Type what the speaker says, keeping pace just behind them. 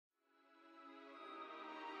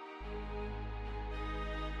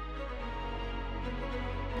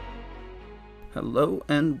Hello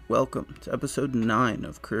and welcome to episode 9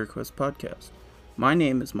 of Career Quest Podcast. My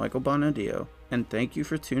name is Michael Bonadio, and thank you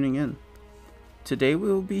for tuning in. Today we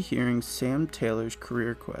will be hearing Sam Taylor's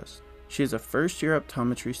career quest. She is a first-year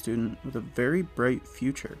optometry student with a very bright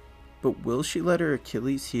future, but will she let her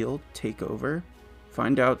Achilles heel take over?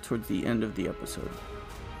 Find out towards the end of the episode.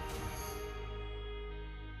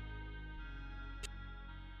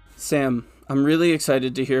 Sam, I'm really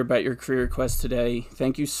excited to hear about your career quest today.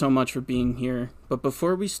 Thank you so much for being here. But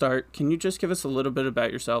before we start, can you just give us a little bit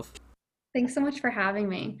about yourself? Thanks so much for having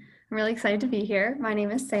me. I'm really excited to be here. My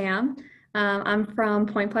name is Sam. I'm from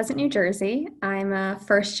Point Pleasant, New Jersey. I'm a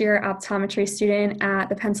first-year optometry student at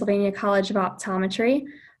the Pennsylvania College of Optometry,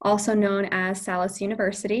 also known as Salus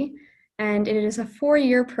University, and it is a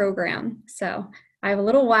 4-year program, so I have a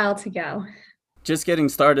little while to go. Just getting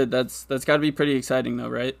started, that's got to be pretty exciting though,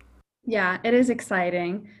 right? Yeah, it is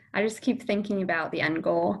exciting. I just keep thinking about the end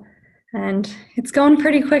goal, and it's going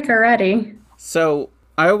pretty quick already. So,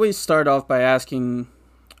 I always start off by asking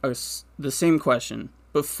the same question.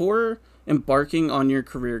 Before embarking on your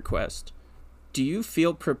career quest, do you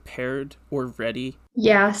feel prepared or ready?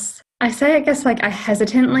 Yes. I say, I guess, like I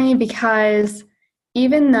hesitantly because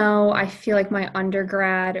even though I feel like my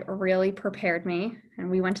undergrad really prepared me, and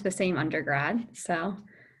we went to the same undergrad, so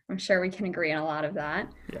I'm sure we can agree on a lot of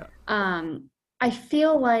that. Yeah. Um, I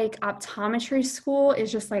feel like optometry school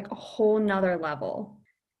is just like a whole nother level.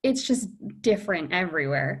 It's just different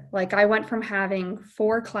everywhere. Like I went from having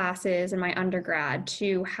 4 classes in my undergrad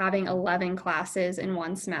to having 11 classes in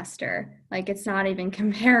one semester. Like it's not even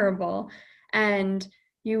comparable. And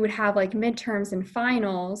you would have like midterms and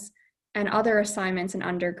finals and other assignments in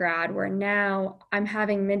undergrad where now I'm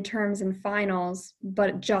having midterms and finals,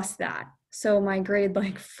 but just that. So my grade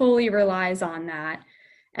like fully relies on that.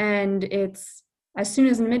 And it's as soon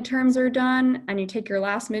as midterms are done and you take your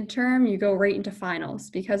last midterm, you go right into finals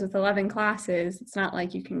because with 11 classes, it's not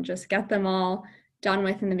like you can just get them all done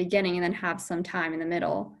with in the beginning and then have some time in the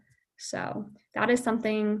middle. So that is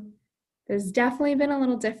something that's definitely been a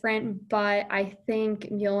little different, but I think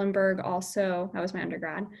Muhlenberg also, that was my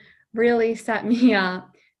undergrad, really set me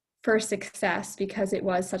up for success because it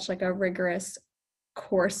was such like a rigorous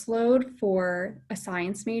course load for a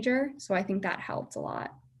science major. So I think that helped a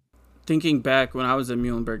lot. Thinking back when I was at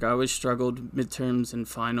Muhlenberg, I always struggled midterms and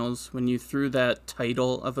finals. When you threw that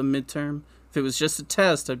title of a midterm, if it was just a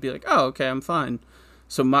test, I'd be like, oh, okay, I'm fine.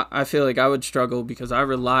 So I feel like I would struggle because I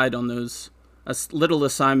relied on those little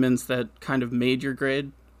assignments that kind of made your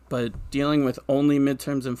grade. But dealing with only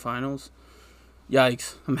midterms and finals,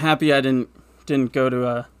 yikes! I'm happy I didn't go to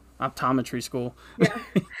a optometry school. Yeah.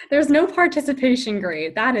 There's no participation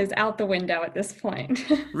grade. That is out the window at this point.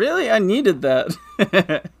 Really, I needed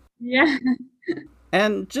that. Yeah.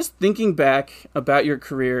 And just thinking back about your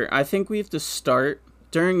career, I think we have to start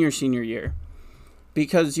during your senior year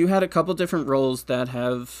because you had a couple different roles that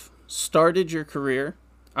have started your career,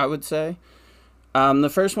 I would say.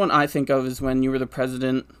 The first one I think of is when you were the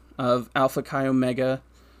president of Alpha Chi Omega.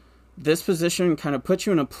 This position kind of puts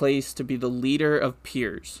you in a place to be the leader of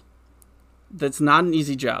peers. That's not an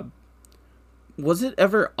easy job. Was it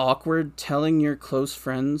ever awkward telling your close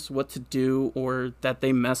friends what to do or that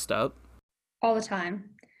they messed up? All the time.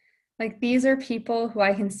 Like these are people who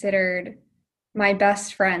I considered my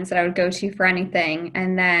best friends that I would go to for anything.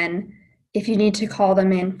 And then if you need to call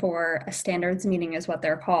them in for a standards meeting, is what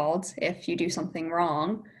they're called, if you do something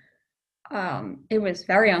wrong, it was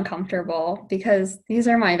very uncomfortable because these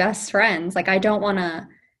are my best friends. Like I don't want to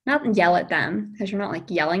not yell at them because you're not like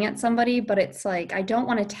yelling at somebody, but it's like I don't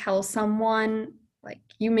want to tell someone like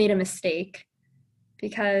you made a mistake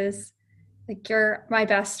because like you're my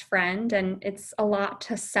best friend and it's a lot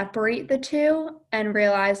to separate the two and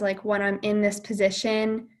realize like when I'm in this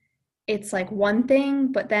position it's like one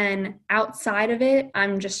thing but then outside of it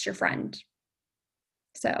I'm just your friend,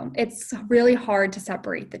 so it's really hard to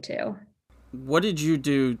separate the two. What did you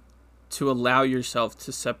do to allow yourself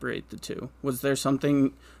to separate the two? Was there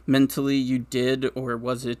something mentally you did, or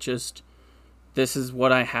was it just, this is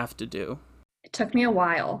what I have to do? It took me a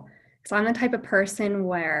while because I'm the type of person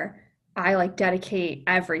where I like dedicate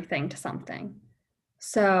everything to something.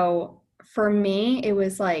 So for me it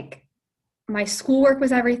was like my schoolwork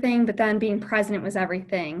was everything, but then being president was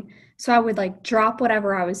everything. So I would like drop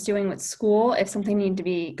whatever I was doing with school if something needed to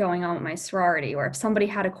be going on with my sorority, or if somebody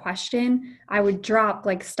had a question, I would drop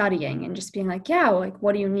like studying and just being like, yeah, like,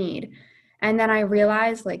 what do you need? And then I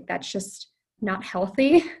realized like that's just not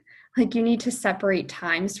healthy. Like you need to separate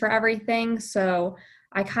times for everything. So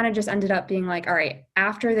I kind of just ended up being like, all right,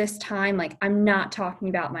 after this time, like I'm not talking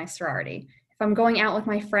about my sorority. I'm going out with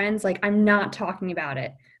my friends, like I'm not talking about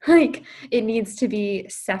it. Like it needs to be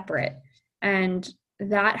separate. And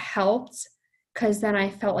that helped because then I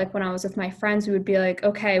felt like when I was with my friends, we would be like,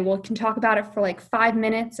 okay, well, we can talk about it for like 5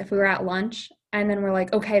 minutes if we were at lunch. And then we're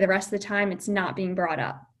like, okay, the rest of the time it's not being brought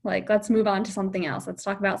up. Like, let's move on to something else. Let's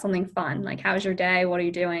talk about something fun. Like, how's your day? What are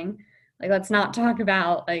you doing? Like, let's not talk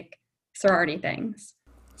about like sorority things.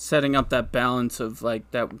 Setting up that balance of like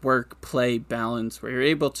that work play balance where you're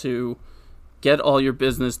able to get all your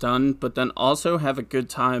business done, but then also have a good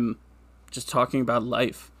time just talking about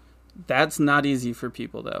life. That's not easy for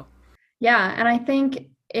people though. Yeah, and I think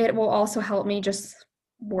it will also help me just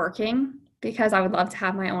working because I would love to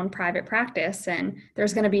have my own private practice. And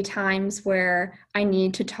there's going to be times where I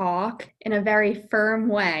need to talk in a very firm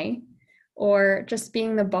way, or just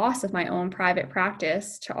being the boss of my own private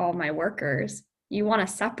practice to all my workers. You want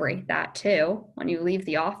to separate that too when you leave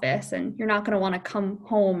the office, and you're not going to want to come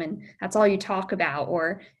home and that's all you talk about.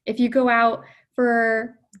 Or if you go out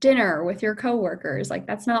for dinner with your coworkers, like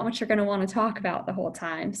that's not what you're going to want to talk about the whole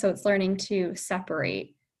time. So it's learning to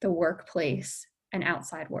separate the workplace and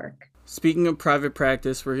outside work. Speaking of private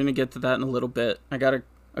practice, we're going to get to that in a little bit. I got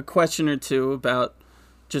a question or two about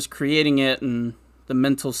just creating it and the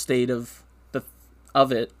mental state of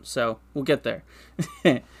it. So we'll get there.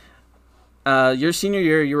 Your senior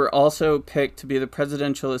year, you were also picked to be the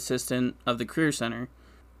presidential assistant of the Career Center.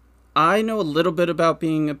 I know a little bit about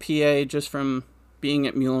being a PA just from being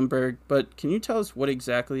at Muhlenberg, but can you tell us what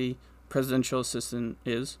exactly presidential assistant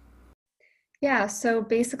is? Yeah, so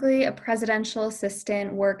basically, a presidential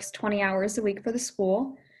assistant works 20 hours a week for the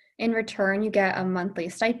school. In return, you get a monthly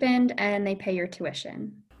stipend and they pay your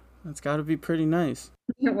tuition. That's got to be pretty nice.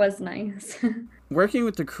 It was nice. Working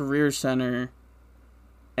with the Career Center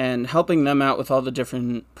and helping them out with all the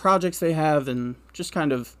different projects they have and just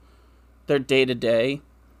kind of their day to day.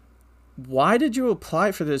 Why did you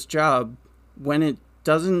apply for this job when it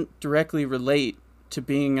doesn't directly relate to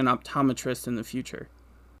being an optometrist in the future?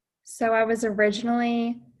 So I was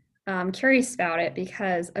originally curious about it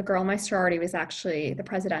because a girl in my sorority was actually the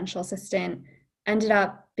presidential assistant. Ended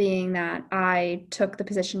up being that I took the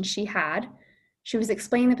position she had. She was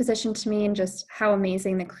explaining the position to me and just how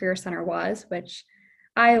amazing the Career Center was, which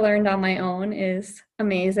I learned on my own is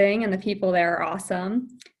amazing, and the people there are awesome.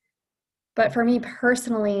 But for me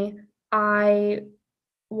personally, I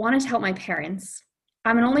wanted to help my parents.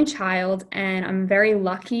 I'm an only child, and I'm very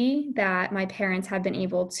lucky that my parents have been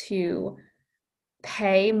able to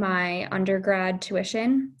pay my undergrad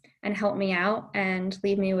tuition and help me out and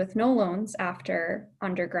leave me with no loans after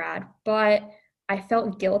undergrad. But I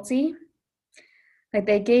felt guilty. Like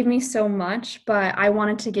they gave me so much, but I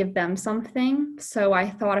wanted to give them something. So I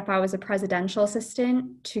thought if I was a presidential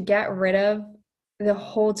assistant, to get rid of the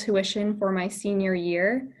whole tuition for my senior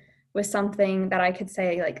year was something that I could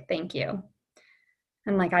say, like, thank you.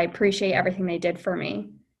 And like, I appreciate everything they did for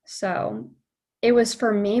me. So it was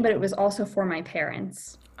for me, but it was also for my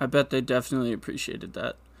parents. I bet they definitely appreciated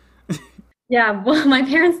that. Yeah, well, my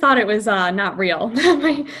parents thought it was not real.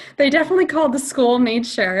 They definitely called the school, made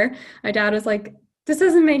sure. My dad was like, this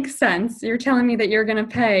doesn't make sense. You're telling me that you're going to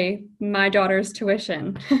pay my daughter's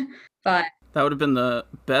tuition. But That would have been the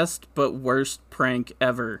best but worst prank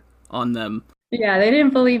ever on them. yeah, they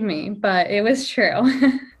didn't believe me, but it was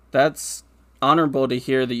true. That's honorable to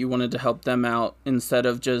hear that you wanted to help them out instead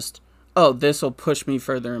of just, oh, this will push me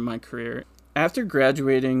further in my career. After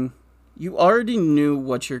graduating, you already knew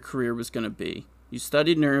what your career was going to be. You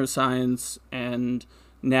studied neuroscience, and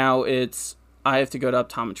now it's, I have to go to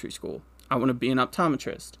optometry school. I want to be an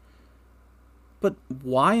optometrist. But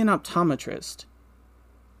why an optometrist?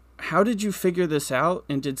 How did you figure this out?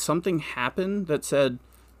 And did something happen that said,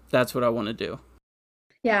 that's what I want to do?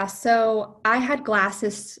 Yeah, so I had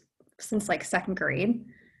glasses since like second grade.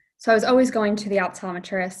 So I was always going to the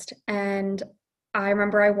optometrist, and I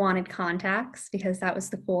remember I wanted contacts because that was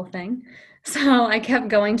the cool thing. So I kept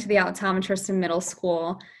going to the optometrist in middle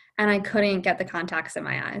school, and I couldn't get the contacts in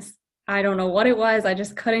my eyes. I don't know what it was, I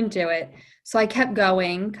just couldn't do it. So I kept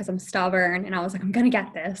going because I'm stubborn, and I was like, I'm gonna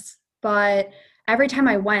get this. But every time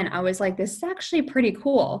I went, I was like, this is actually pretty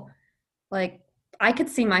cool. Like I could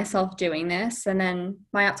see myself doing this. And then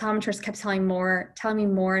my optometrist kept telling me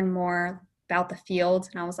more and more about the field.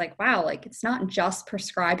 And I was like, wow, like it's not just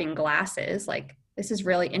prescribing glasses. Like this is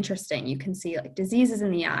really interesting. You can see like diseases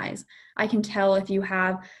in the eyes. I can tell if you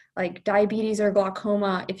have like diabetes or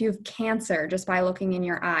glaucoma, if you have cancer just by looking in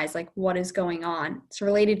your eyes, like what is going on. It's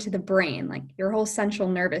related to the brain, like your whole central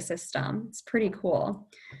nervous system. It's pretty cool.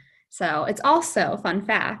 So it's also, fun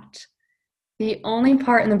fact, the only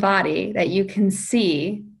part in the body that you can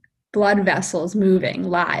see blood vessels moving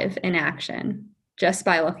live in action just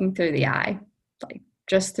by looking through the eye, like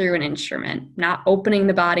just through an instrument, not opening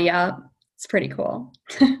the body up. It's pretty cool.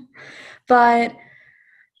 But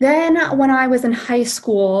then when I was in high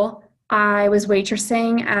school, I was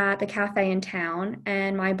waitressing at the cafe in town,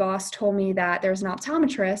 and my boss told me that there's an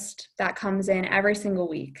optometrist that comes in every single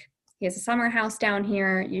week. He has a summer house down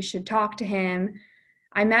here. You should talk to him.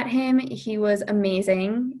 I met him. He was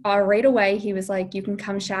amazing. Right away, he was like, "You can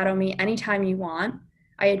come shadow me anytime you want."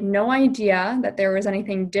 I had no idea that there was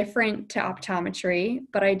anything different to optometry,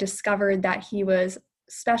 but I discovered that he was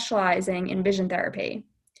specializing in vision therapy.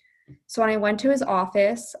 So when I went to his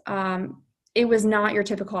office, it was not your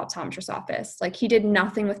typical optometrist office. Like he did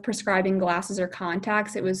nothing with prescribing glasses or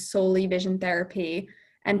contacts. It was solely vision therapy.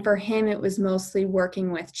 And for him, it was mostly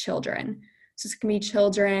working with children. So this can be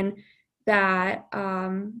children that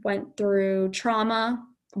went through trauma,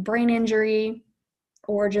 brain injury,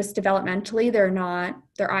 or just developmentally,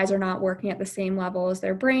 their eyes are not working at the same level as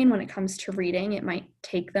their brain when it comes to reading. It might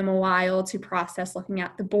take them a while to process looking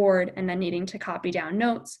at the board and then needing to copy down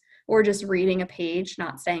notes, or just reading a page,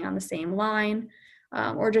 not staying on the same line,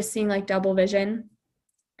 or just seeing like double vision.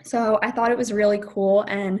 So I thought it was really cool.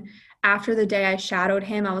 And after the day I shadowed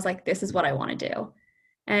him, I was like, this is what I want to do.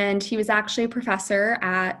 And he was actually a professor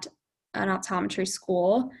at an optometry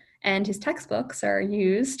school, and his textbooks are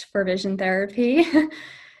used for vision therapy.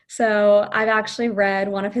 So I've actually read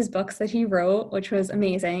one of his books that he wrote, which was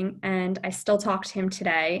amazing. And I still talk to him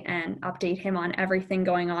today and update him on everything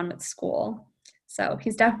going on with school. So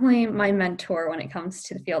he's definitely my mentor when it comes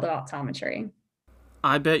to the field of optometry.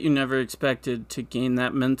 I bet you never expected to gain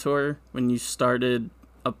that mentor when you started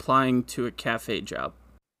applying to a cafe job.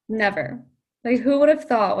 Never. Like, who would have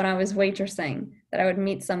thought when I was waitressing that I would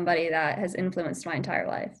meet somebody that has influenced my entire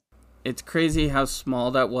life? It's crazy how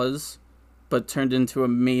small that was, but turned into a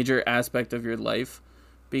major aspect of your life.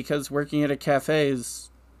 Because working at a cafe is,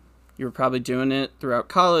 you were probably doing it throughout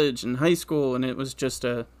college and high school, and it was just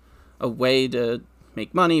a way to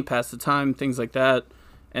make money, pass the time, things like that.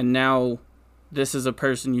 And now this is a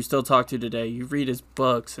person you still talk to today. You read his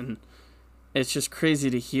books, and it's just crazy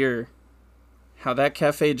to hear how that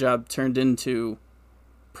cafe job turned into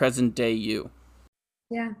present day you.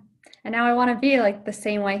 Yeah. And now I want to be like the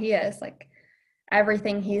same way he is. Like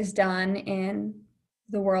everything he's done in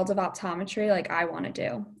the world of optometry, like I want to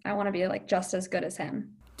do. I want to be like just as good as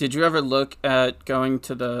him. Did you ever look at going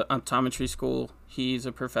to the optometry school he's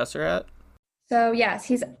a professor at? So, yes,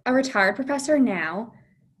 he's a retired professor now.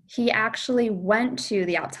 He actually went to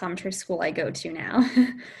the optometry school I go to now,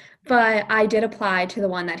 but I did apply to the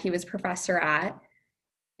one that he was professor at.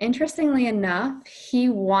 Interestingly enough, he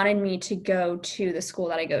wanted me to go to the school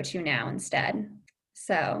that I go to now instead.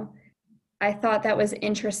 So I thought that was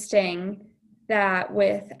interesting that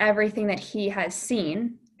with everything that he has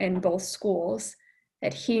seen in both schools,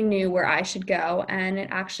 that he knew where I should go, and it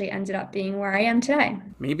actually ended up being where I am today.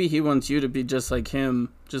 Maybe he wants you to be just like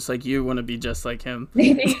him, just like you want to be just like him.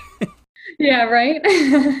 Maybe. Yeah, right?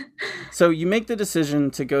 So you make the decision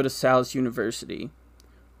to go to Salus University,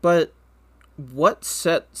 but what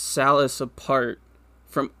set Salus apart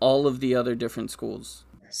from all of the other different schools?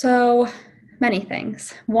 So many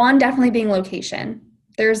things. One, definitely being location.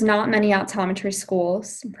 There's not many optometry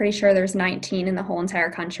schools. I'm pretty sure there's 19 in the whole entire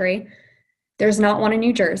country. There's not one in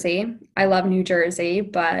New Jersey. I love New Jersey,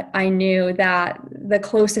 but I knew that the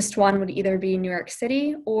closest one would either be New York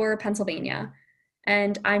City or Pennsylvania.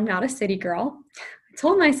 And I'm not a city girl. I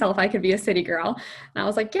told myself I could be a city girl. And I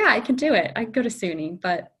was like, yeah, I could do it. I could go to SUNY,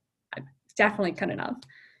 but I definitely couldn't have.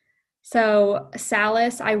 So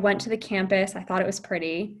Salus, I went to the campus. I thought it was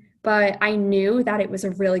pretty, but I knew that it was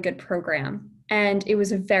a really good program. And it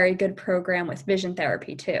was a very good program with vision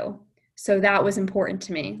therapy too. So that was important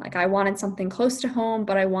to me. Like I wanted something close to home,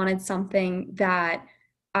 but I wanted something that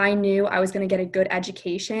I knew I was going to get a good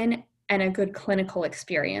education and a good clinical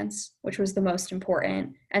experience, which was the most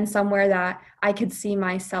important, and somewhere that I could see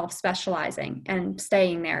myself specializing and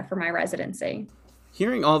staying there for my residency.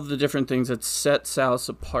 Hearing all of the different things that set Salus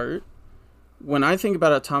apart, when I think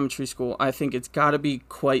about optometry school, I think it's got to be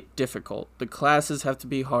quite difficult. The classes have to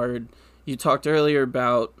be hard. You talked earlier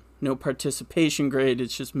about no participation grade,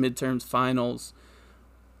 it's just midterms, finals.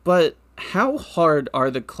 But how hard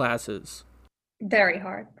are the classes? Very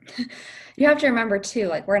hard. You have to remember too,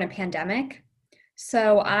 like we're in a pandemic.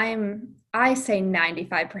 So I say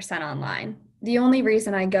 95% online. The only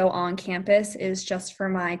reason I go on campus is just for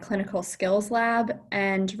my clinical skills lab,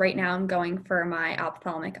 and right now I'm going for my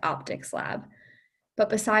ophthalmic optics lab. But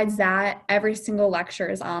besides that, every single lecture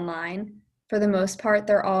is online. For the most part,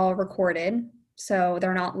 they're all recorded. So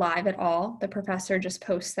they're not live at all. The professor just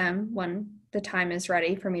posts them when the time is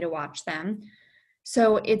ready for me to watch them.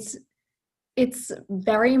 So it's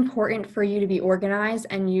very important for you to be organized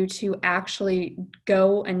and you to actually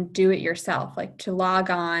go and do it yourself, like to log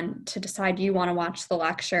on, to decide you want to watch the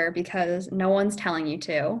lecture because no one's telling you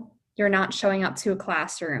to. You're not showing up to a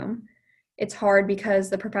classroom. It's hard because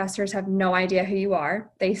the professors have no idea who you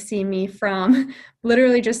are. They see me from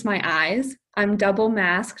literally just my eyes. I'm double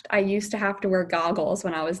masked. I used to have to wear goggles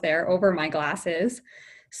when I was there over my glasses.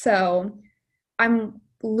 So I'm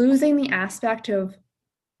losing the aspect of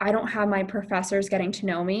I don't have my professors getting to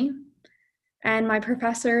know me. And my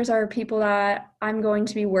professors are people that I'm going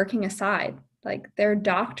to be working aside. Like they're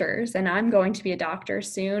doctors, and I'm going to be a doctor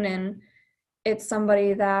soon. And it's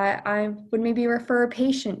somebody that I would maybe refer a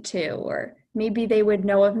patient to, or maybe they would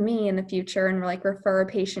know of me in the future and like refer a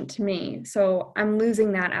patient to me. So I'm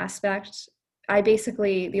losing that aspect. I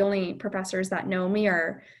basically, the only professors that know me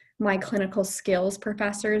are my clinical skills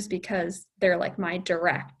professors because they're like my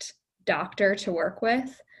direct doctor to work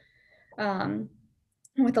um,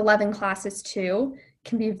 with 11 classes too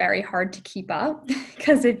can be very hard to keep up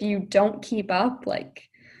because if you don't keep up, like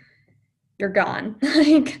you're gone.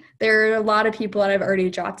 Like there are a lot of people that have already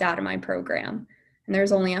dropped out of my program, and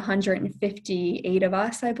there's only 158 of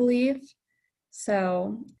us, I believe.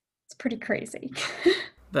 So it's pretty crazy.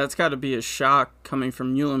 That's got to be a shock coming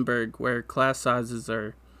from Muhlenberg, where class sizes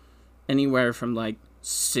are anywhere from like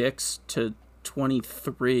 6 to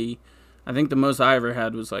 23. I think the most I ever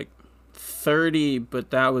had was like 30,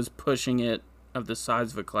 but that was pushing it of the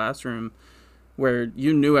size of a classroom where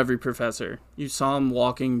you knew every professor. You saw them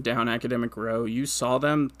walking down academic row. You saw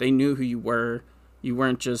them. They knew who you were. You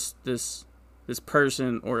weren't just this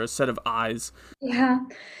person or a set of eyes. Yeah.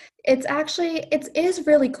 It's actually it is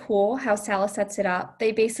really cool how Salus sets it up.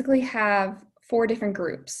 They basically have four different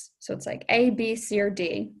groups. So it's like A, B, C, or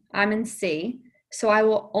D. I'm in C. So I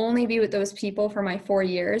will only be with those people for my 4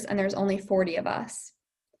 years, and there's only 40 of us.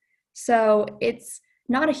 So it's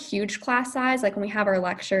not a huge class size. Like when we have our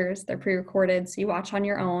lectures, they're pre-recorded, so you watch on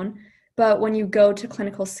your own. But when you go to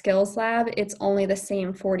clinical skills lab, it's only the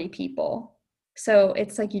same 40 people. So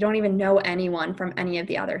it's like you don't even know anyone from any of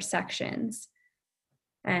the other sections.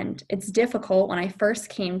 And it's difficult when I first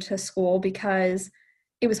came to school because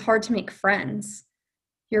it was hard to make friends.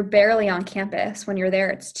 You're barely on campus. When you're there,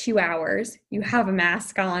 it's 2 hours. You have a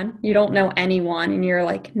mask on. You don't know anyone, and you're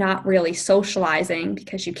like not really socializing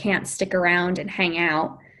because you can't stick around and hang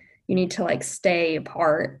out. You need to like stay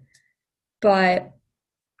apart. But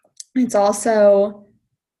it's also,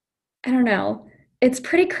 I don't know, it's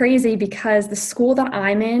pretty crazy because the school that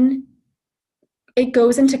I'm in it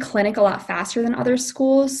goes into clinic a lot faster than other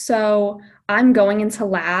schools. So I'm going into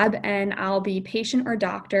lab and I'll be patient or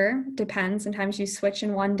doctor, depends. Sometimes you switch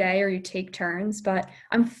in one day or you take turns, but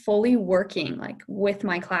I'm fully working like with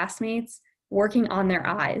my classmates, working on their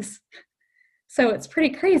eyes. So it's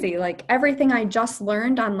pretty crazy. Like everything I just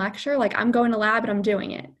learned on lecture, like I'm going to lab and I'm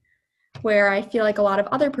doing it. Where I feel like a lot of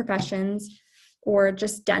other professions, or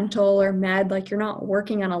just dental or med, like you're not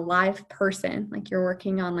working on a live person, like you're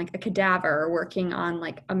working on like a cadaver or working on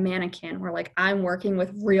like a mannequin, where like I'm working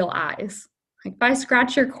with real eyes. Like if I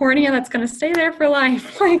scratch your cornea, that's going to stay there for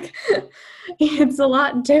life. Like it's a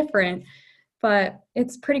lot different, but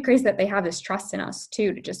it's pretty crazy that they have this trust in us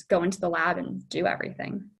too to just go into the lab and do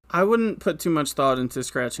everything. I wouldn't put too much thought into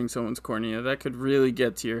scratching someone's cornea. That could really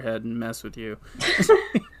get to your head and mess with you.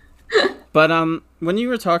 But when you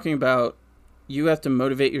were talking about you have to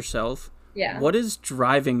motivate yourself, Yeah. what is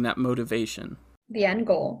driving that motivation? The end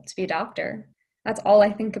goal to be a doctor. That's all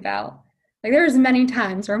I think about. Like there's many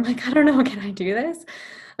times where I'm like, I don't know, can I do this?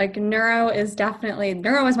 Like neuro is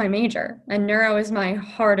my major, and neuro is my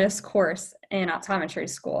hardest course in optometry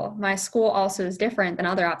school. My school also is different than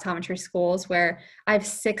other optometry schools where I have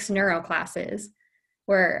 6 neuro classes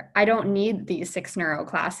where I don't need these 6 neuro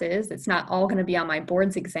classes. It's not all going to be on my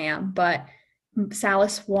boards exam, but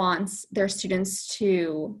Salus wants their students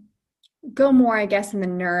to go more, I guess, in the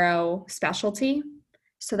neuro specialty.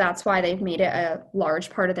 So that's why they've made it a large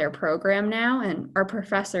part of their program now. And our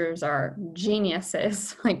professors are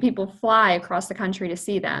geniuses. Like people fly across the country to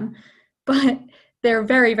see them, but they're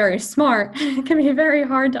very, very smart. It can be very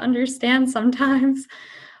hard to understand sometimes.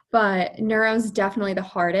 But neuro is definitely the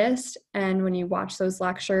hardest. And when you watch those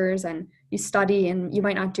lectures and you study and you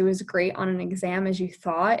might not do as great on an exam as you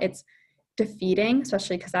thought, it's defeating,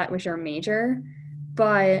 especially because that was your major.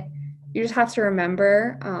 But you just have to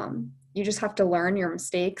remember, you just have to learn your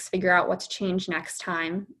mistakes, figure out what to change next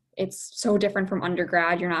time. It's so different from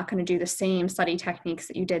undergrad. You're not going to do the same study techniques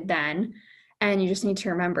that you did then. And you just need to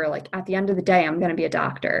remember, like, at the end of the day, I'm going to be a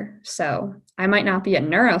doctor. So I might not be a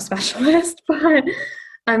neurospecialist, but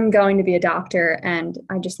I'm going to be a doctor. And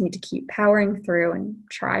I just need to keep powering through and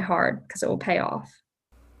try hard because it will pay off.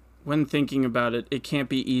 When thinking about it, it can't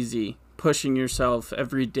be easy pushing yourself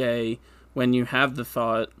every day when you have the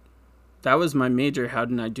thought, that was my major, how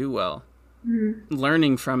didn't I do well? Mm-hmm.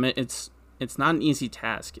 Learning from it, it's not an easy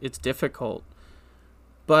task. It's difficult.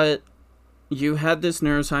 But you had this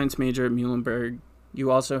neuroscience major at Muhlenberg.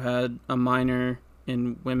 You also had a minor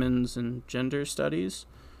in women's and gender studies.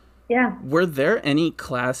 Yeah. Were there any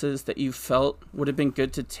classes that you felt would have been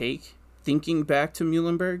good to take thinking back to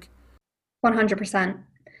Muhlenberg? 100%.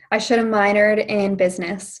 I should have minored in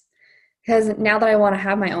business because now that I want to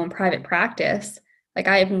have my own private practice, like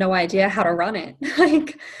I have no idea how to run it.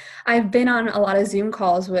 Like I've been on a lot of Zoom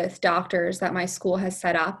calls with doctors that my school has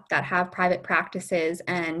set up that have private practices,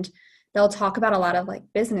 and they'll talk about a lot of like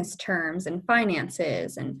business terms and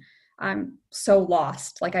finances, and I'm so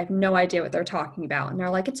lost. Like I have no idea what they're talking about. And they're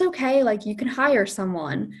like, it's okay, like you can hire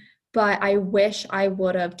someone. But I wish I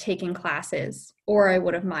would have taken classes or I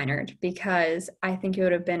would have minored because I think it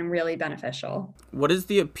would have been really beneficial. What is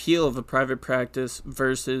the appeal of a private practice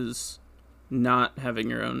versus not having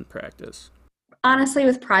your own practice? Honestly,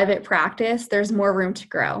 with private practice, there's more room to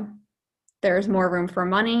grow. There's more room for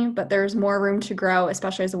money, but there's more room to grow,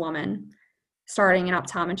 especially as a woman. Starting in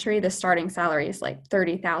optometry, the starting salary is like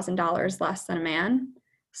 $30,000 less than a man.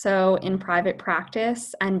 So in private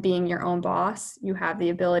practice and being your own boss, you have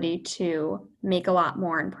the ability to make a lot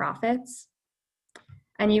more in profits.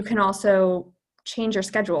 And you can also change your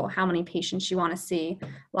schedule, how many patients you want to see. A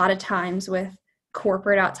lot of times with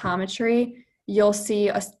corporate optometry, you'll see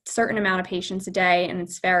a certain amount of patients a day, and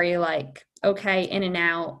it's very like, okay, in and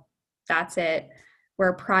out, that's it.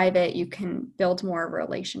 Where private, you can build more of a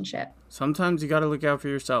relationship. Sometimes you got to look out for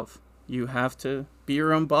yourself. You have to be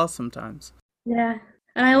your own boss sometimes. Yeah.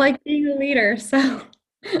 And I like being a leader, so.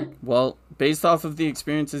 Well, based off of the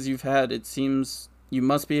experiences you've had, it seems you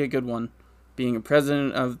must be a good one. Being a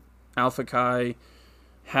president of Alpha Chi,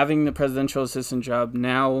 having the presidential assistant job,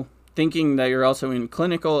 now thinking that you're also in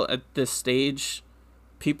clinical at this stage,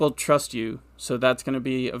 people trust you. So that's going to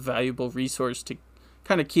be a valuable resource to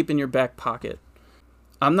kind of keep in your back pocket.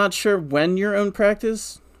 I'm not sure when your own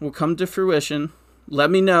practice will come to fruition. Let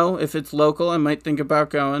me know if it's local. I might think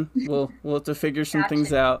about going. We'll have to figure some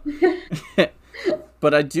things out.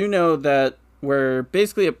 But I do know that we're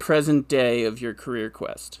basically at present day of your career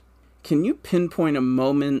quest. Can you pinpoint a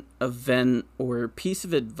moment, event, or piece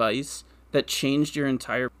of advice that changed your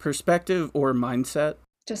entire perspective or mindset?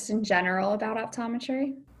 Just in general about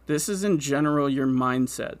optometry? This is in general your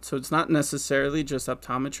mindset. So it's not necessarily just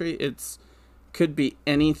optometry. It's could be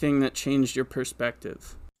anything that changed your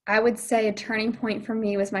perspective. I would say a turning point for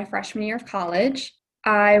me was my freshman year of college.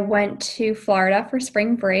 I went to Florida for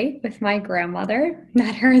spring break with my grandmother.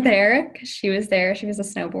 Met her there because she was there. She was a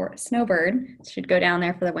snowbird. She'd go down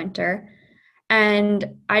there for the winter.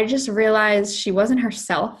 And I just realized she wasn't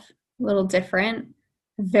herself, a little different,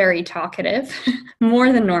 very talkative,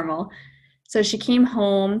 more than normal. So she came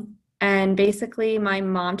home, and basically my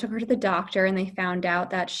mom took her to the doctor, and they found out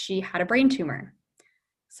that she had a brain tumor.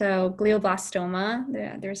 So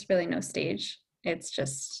glioblastoma, there's really no stage. It's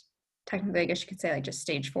just technically, I guess you could say like just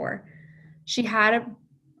stage 4. She had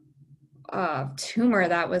a tumor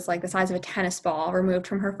that was like the size of a tennis ball removed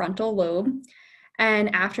from her frontal lobe.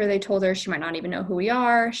 And after they told her she might not even know who we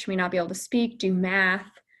are, she may not be able to speak, do math,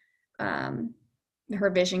 her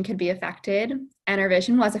vision could be affected, and her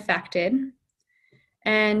vision was affected.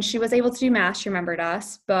 And she was able to do math, she remembered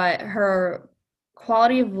us, but her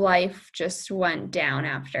quality of life just went down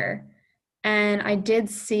after. And I did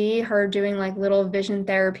see her doing like little vision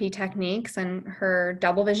therapy techniques, and her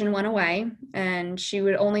double vision went away, and she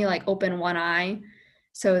would only like open one eye.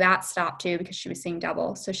 So that stopped too because she was seeing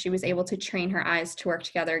double. So she was able to train her eyes to work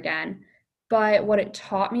together again. But what it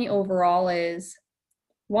taught me overall is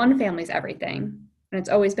one, family's everything. And it's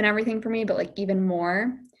always been everything for me, but like even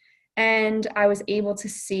more. And I was able to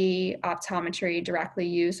see optometry directly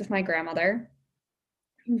used with my grandmother,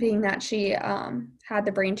 being that she had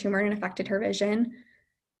the brain tumor and affected her vision.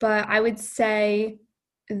 But I would say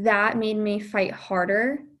that made me fight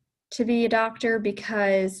harder to be a doctor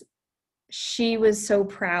because she was so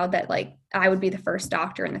proud that like I would be the first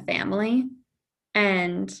doctor in the family.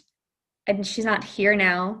 And she's not here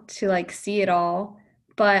now to like see it all,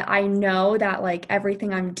 but I know that like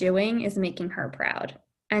everything I'm doing is making her proud.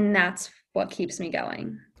 And that's what keeps me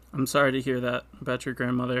going. I'm sorry to hear that about your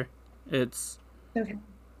grandmother. It's Okay.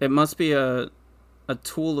 it must be a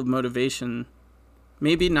tool of motivation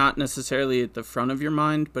maybe not necessarily at the front of your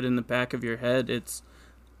mind, but in the back of your head, it's,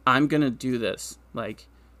 I'm going to do this. Like,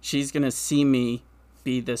 she's going to see me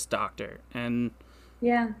be this doctor. And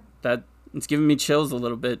Yeah. that it's giving me chills a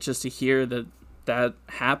little bit just to hear that that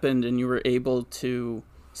happened and you were able to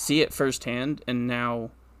see it firsthand and now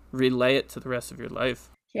relay it to the rest of your life.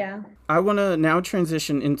 Yeah. I want to now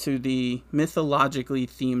transition into the mythologically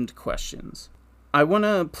themed questions. I want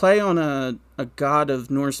to play on a god of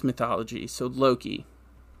Norse mythology, so Loki.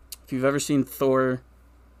 If you've ever seen Thor,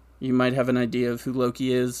 you might have an idea of who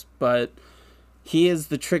Loki is, but he is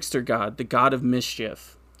the trickster god, the god of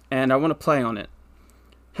mischief, and I want to play on it.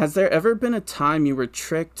 Has there ever been a time you were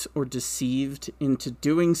tricked or deceived into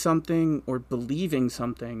doing something or believing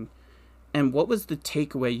something, and what was the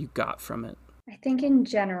takeaway you got from it? I think in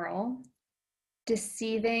general,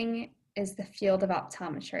 deceiving is the field of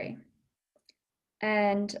optometry.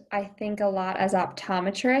 And I think a lot as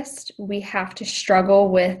optometrists, we have to struggle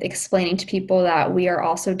with explaining to people that we are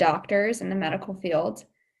also doctors in the medical field.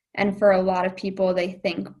 And for a lot of people, they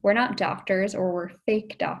think we're not doctors or we're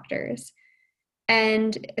fake doctors.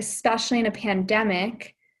 And especially in a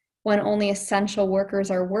pandemic, when only essential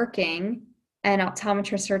workers are working and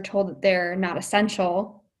optometrists are told that they're not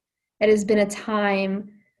essential, it has been a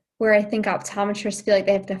time where I think optometrists feel like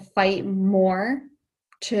they have to fight more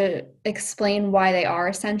to explain why they are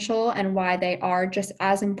essential and why they are just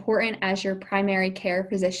as important as your primary care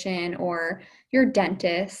physician or your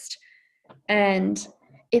dentist. And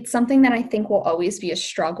it's something that I think will always be a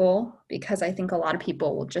struggle because I think a lot of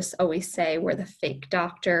people will just always say we're the fake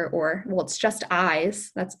doctor or, well, it's just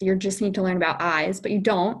eyes. That's, you just need to learn about eyes, but you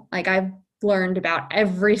don't. Like, I've learned about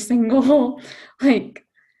every single like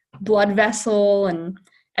blood vessel and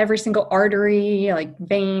every single artery, like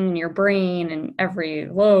vein in your brain and every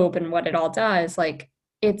lobe and what it all does. Like,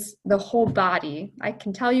 it's the whole body. I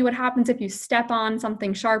can tell you what happens if you step on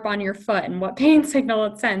something sharp on your foot and what pain signal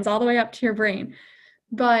it sends all the way up to your brain.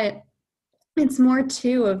 But it's more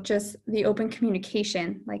too of just the open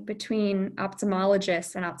communication, like between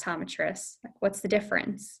ophthalmologists and optometrists. Like, what's the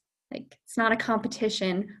difference? Like, it's not a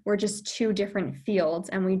competition. We're just two different fields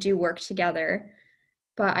and we do work together.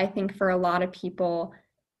 But I think for a lot of people,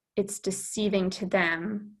 it's deceiving to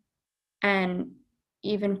them. And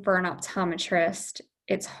even for an optometrist,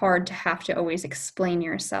 it's hard to have to always explain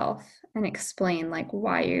yourself and explain like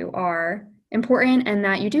why you are important and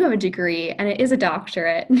that you do have a degree and it is a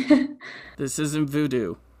doctorate. This isn't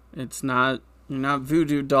voodoo. It's not, you're not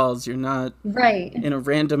voodoo dolls. You're not Right. in a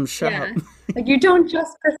random shop. Yeah. Like, you don't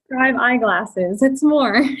just prescribe eyeglasses, it's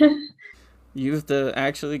more. You have to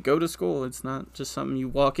actually go to school. It's not just something you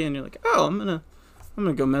walk in, you're like, oh, I'm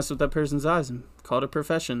gonna go mess with that person's eyes and call it a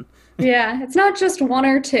profession. Yeah, it's not just one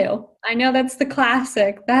or two. I know that's the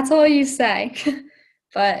classic. That's all you say.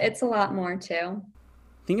 But it's a lot more too.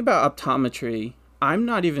 Think about optometry. I'm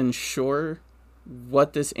not even sure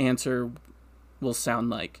what this answer will sound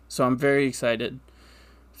like. So I'm very excited.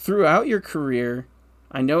 Throughout your career,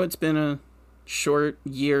 I know it's been a short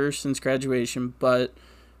year since graduation, but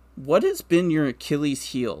what has been your Achilles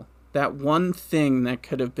heel? That one thing that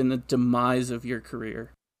could have been the demise of your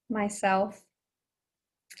career? Myself,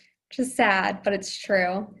 which is sad, but it's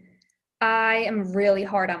true. I am really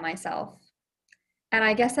hard on myself. And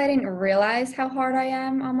I guess I didn't realize how hard I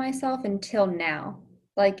am on myself until now.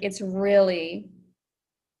 Like, it's really,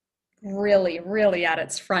 really, really at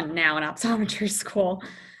its front now in optometry school.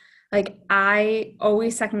 Like, I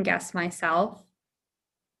always second guess myself.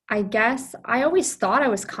 I guess I always thought I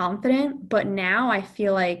was confident, but now I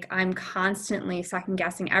feel like I'm constantly second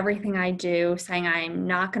guessing everything I do, saying I'm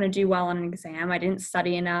not going to do well on an exam. I didn't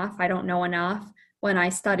study enough. I don't know enough when I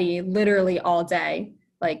study literally all day,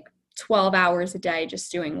 like 12 hours a day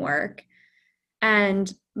just doing work.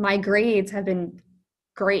 And my grades have been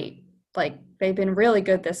great. Like, they've been really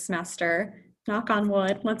good this semester. Knock on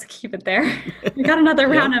wood. Let's keep it there. We got another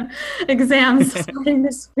round of exams starting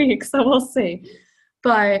this week, so we'll see.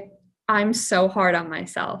 But I'm so hard on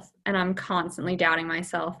myself and I'm constantly doubting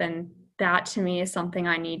myself. And that to me is something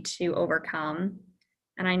I need to overcome.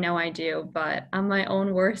 And I know I do, but I'm my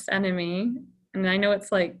own worst enemy. And I know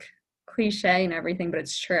it's like cliche and everything, but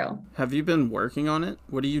it's true. Have you been working on it?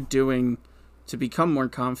 What are you doing to become more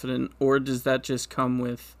confident? Or does that just come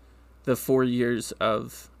with the 4 years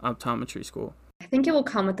of optometry school? I think it will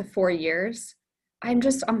come with the 4 years. I'm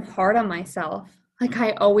hard on myself. Like,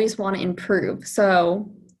 I always want to improve.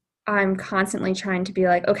 So I'm constantly trying to be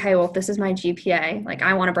like, okay, well, if this is my GPA, like,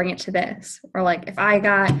 I want to bring it to this. Or like, if I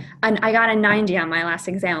got a 90 on my last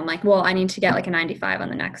exam, I'm like, well, I need to get like a 95 on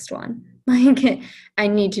the next one. Like, I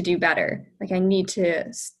need to do better. Like, I need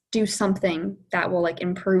to do something that will like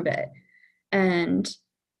improve it. And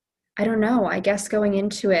I don't know, I guess going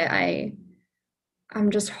into it,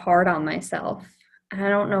 I'm just hard on myself. And I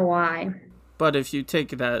don't know why. But if you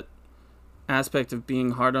take that aspect of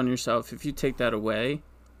being hard on yourself, if you take that away,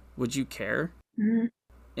 would you care? Mhm.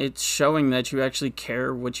 It's showing that you actually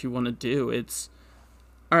care what you want to do. It's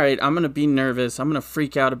all right, I'm going to be nervous. I'm going to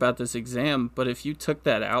freak out about this exam. But if you took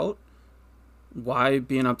that out, why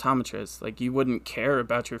be an optometrist? Like, you wouldn't care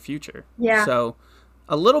about your future. Yeah. So,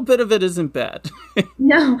 a little bit of it isn't bad.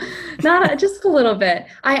 No, not just a little bit.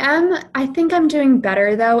 I think I'm doing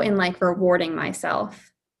better though in like rewarding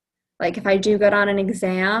myself. Like if I do good on an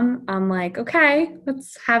exam, I'm like, okay,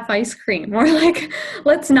 let's have ice cream. Or like,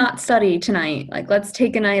 let's not study tonight. Like, let's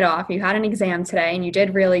take a night off. You had an exam today and you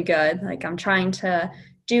did really good. Like, I'm trying to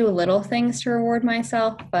do little things to reward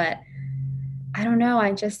myself, but I don't know.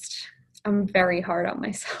 I'm very hard on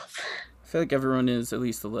myself. I feel like everyone is at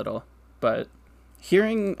least a little. But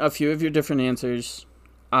hearing a few of your different answers,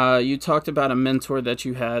 you talked about a mentor that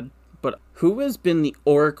you had, but who has been the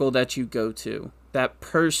oracle that you go to? That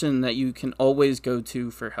person that you can always go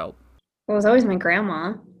to for help? It was always my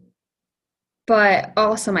grandma, but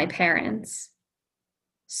also my parents.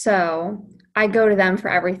 So I go to them for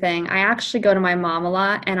everything. I actually go to my mom a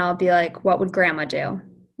lot and I'll be like, what would grandma do?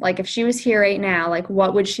 Like, if she was here right now, like,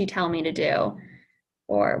 what would she tell me to do?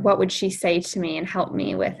 Or what would she say to me and help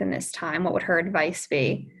me with in this time? What would her advice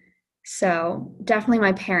be? So definitely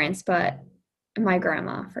my parents, but my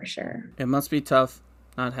grandma for sure. It must be tough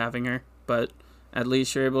not having her, but at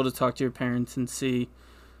least you're able to talk to your parents and see,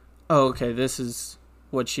 oh, okay, this is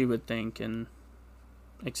what she would think, and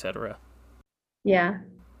etc. Yeah.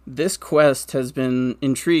 This quest has been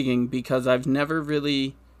intriguing because I've never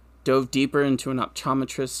really dove deeper into an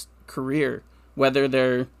optometrist career, whether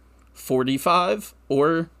they're 45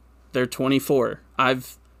 or they're 24.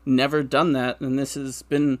 I've never done that, and this has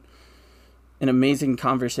been an amazing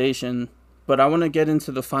conversation. But I want to get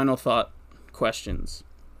into the final thought questions.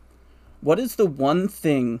 What is the one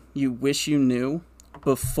thing you wish you knew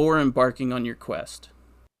before embarking on your quest?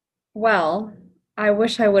 Well, I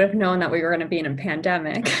wish I would have known that we were going to be in a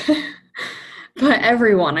pandemic. But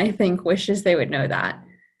everyone, I think, wishes they would know that.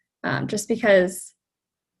 Just because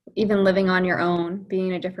even living on your own, being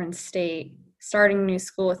in a different state, starting a new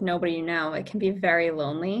school with nobody you know, it can be very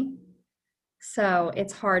lonely. So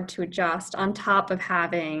it's hard to adjust on top of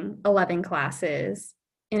having 11 classes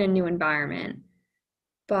in a new environment.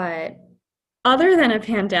 But other than a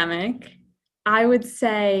pandemic, I would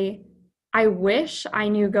say I wish I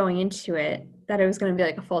knew going into it that it was going to be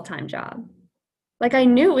like a full time job. Like I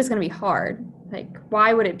knew it was going to be hard. Like,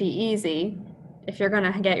 why would it be easy if you're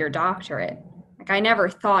going to get your doctorate? Like, I never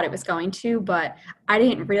thought it was going to, but I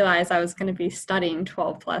didn't realize I was going to be studying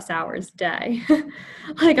 12 plus hours a day.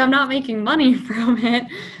 Like, I'm not making money from it,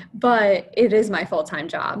 but it is my full time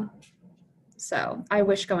job. So I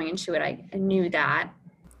wish going into it, I knew that.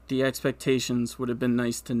 The expectations would have been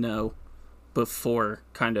nice to know before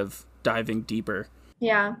kind of diving deeper.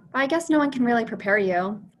 Yeah, I guess no one can really prepare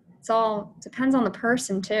you. It's all depends on the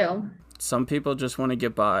person too. Some people just want to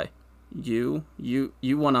get by. You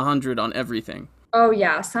want 100 on everything. Oh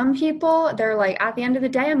yeah, some people they're like at the end of the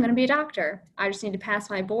day I'm going to be a doctor. I just need to pass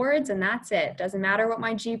my boards and that's it. Doesn't matter what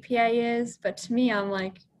my GPA is, but to me I'm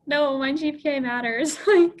like, no, my GPA matters.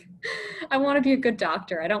 Like I want to be a good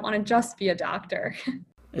doctor. I don't want to just be a doctor.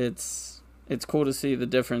 It's cool to see the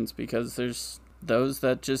difference because there's those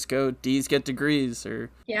that just go D's get degrees or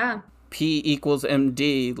Yeah. P equals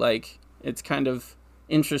MD. Like, it's kind of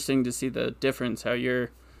interesting to see the difference. How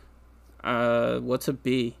you're, what's a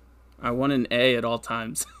B? I want an A at all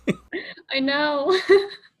times. I know.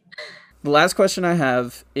 The last question I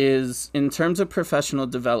have is in terms of professional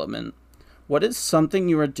development, what is something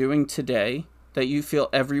you are doing today that you feel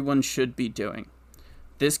everyone should be doing?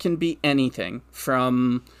 This can be anything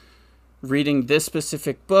from reading this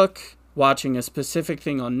specific book, watching a specific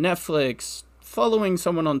thing on Netflix, following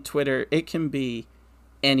someone on Twitter. It can be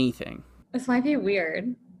anything. This might be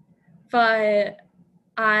weird, but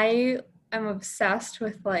I am obsessed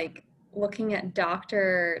with like looking at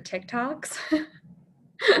doctor TikToks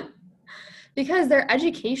because they're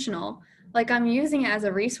educational. Like I'm using it as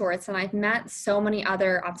a resource and I've met so many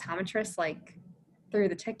other optometrists like through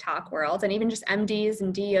the TikTok world and even just MDs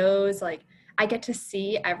and DOs like I get to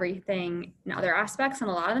see everything in other aspects and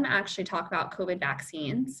a lot of them actually talk about COVID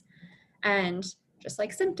vaccines and just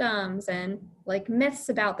like symptoms and like myths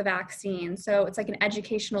about the vaccine. So it's like an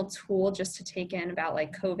educational tool just to take in about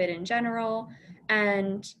like COVID in general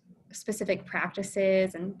and specific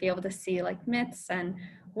practices and be able to see like myths and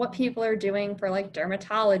what people are doing for like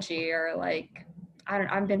dermatology or like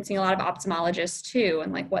I've been seeing a lot of ophthalmologists too,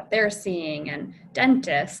 and like what they're seeing, and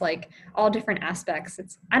dentists, like all different aspects.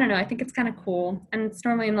 I don't know, I think it's kind of cool. And it's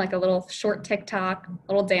normally in like a little short TikTok,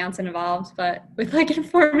 little dance involved, but with like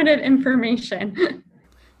informative information.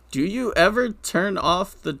 Do you ever turn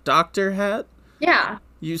off the doctor hat? Yeah.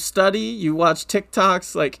 You study, you watch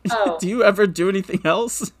TikToks, like, Oh, do you ever do anything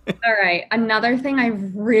else? all right. Another thing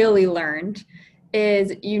I've really learned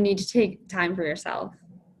is you need to take time for yourself,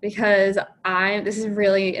 because this is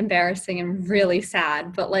really embarrassing and really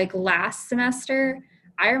sad, but like last semester,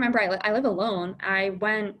 I remember I live alone. I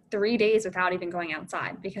went 3 days without even going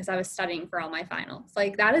outside because I was studying for all my finals.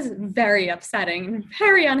 Like that is very upsetting and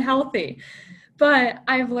very unhealthy. But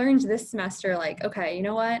I've learned this semester, like, okay, you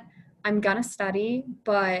know what? I'm gonna study,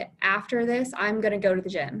 but after this, I'm gonna go to the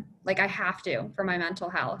gym. Like, I have to for my mental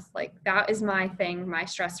health. Like, that is my thing, my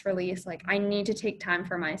stress release. Like, I need to take time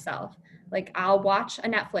for myself. Like, I'll watch a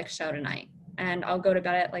Netflix show tonight and I'll go to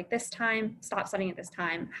bed at like this time, stop studying at this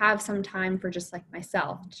time, have some time for just like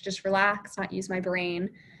myself, to just relax, not use my brain,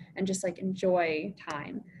 and just like enjoy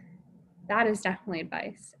time. That is definitely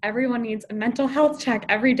advice. Everyone needs a mental health check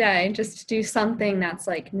every day, just to do something that's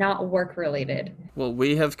like not work related. Well,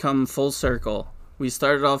 we have come full circle. We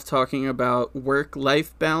started off talking about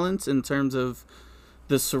work-life balance in terms of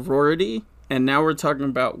the sorority, and now we're talking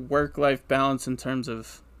about work-life balance in terms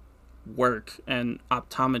of work and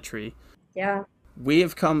optometry. Yeah, We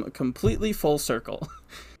have come completely full circle.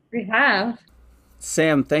 we have.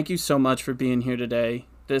 Sam, thank you so much for being here today.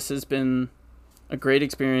 This has been a great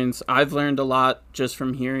experience. I've learned a lot just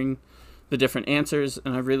from hearing the different answers,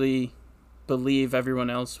 and I really believe everyone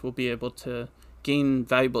else will be able to gain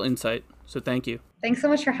valuable insight. So thank you. Thanks so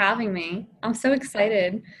much for having me. I'm so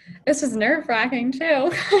excited. This was nerve-wracking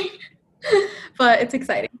too, but it's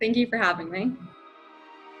exciting. Thank you for having me.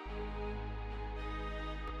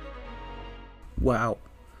 Wow.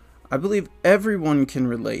 I believe everyone can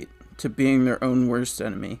relate to being their own worst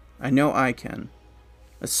enemy. I know I can.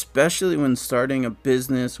 Especially when starting a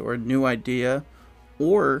business or a new idea,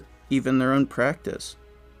 or even their own practice.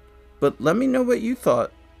 But let me know what you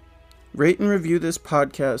thought. Rate and review this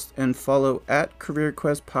podcast and follow at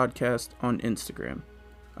CareerQuest Podcast on Instagram.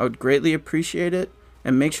 I would greatly appreciate it,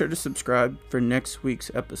 and make sure to subscribe for next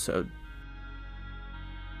week's episode.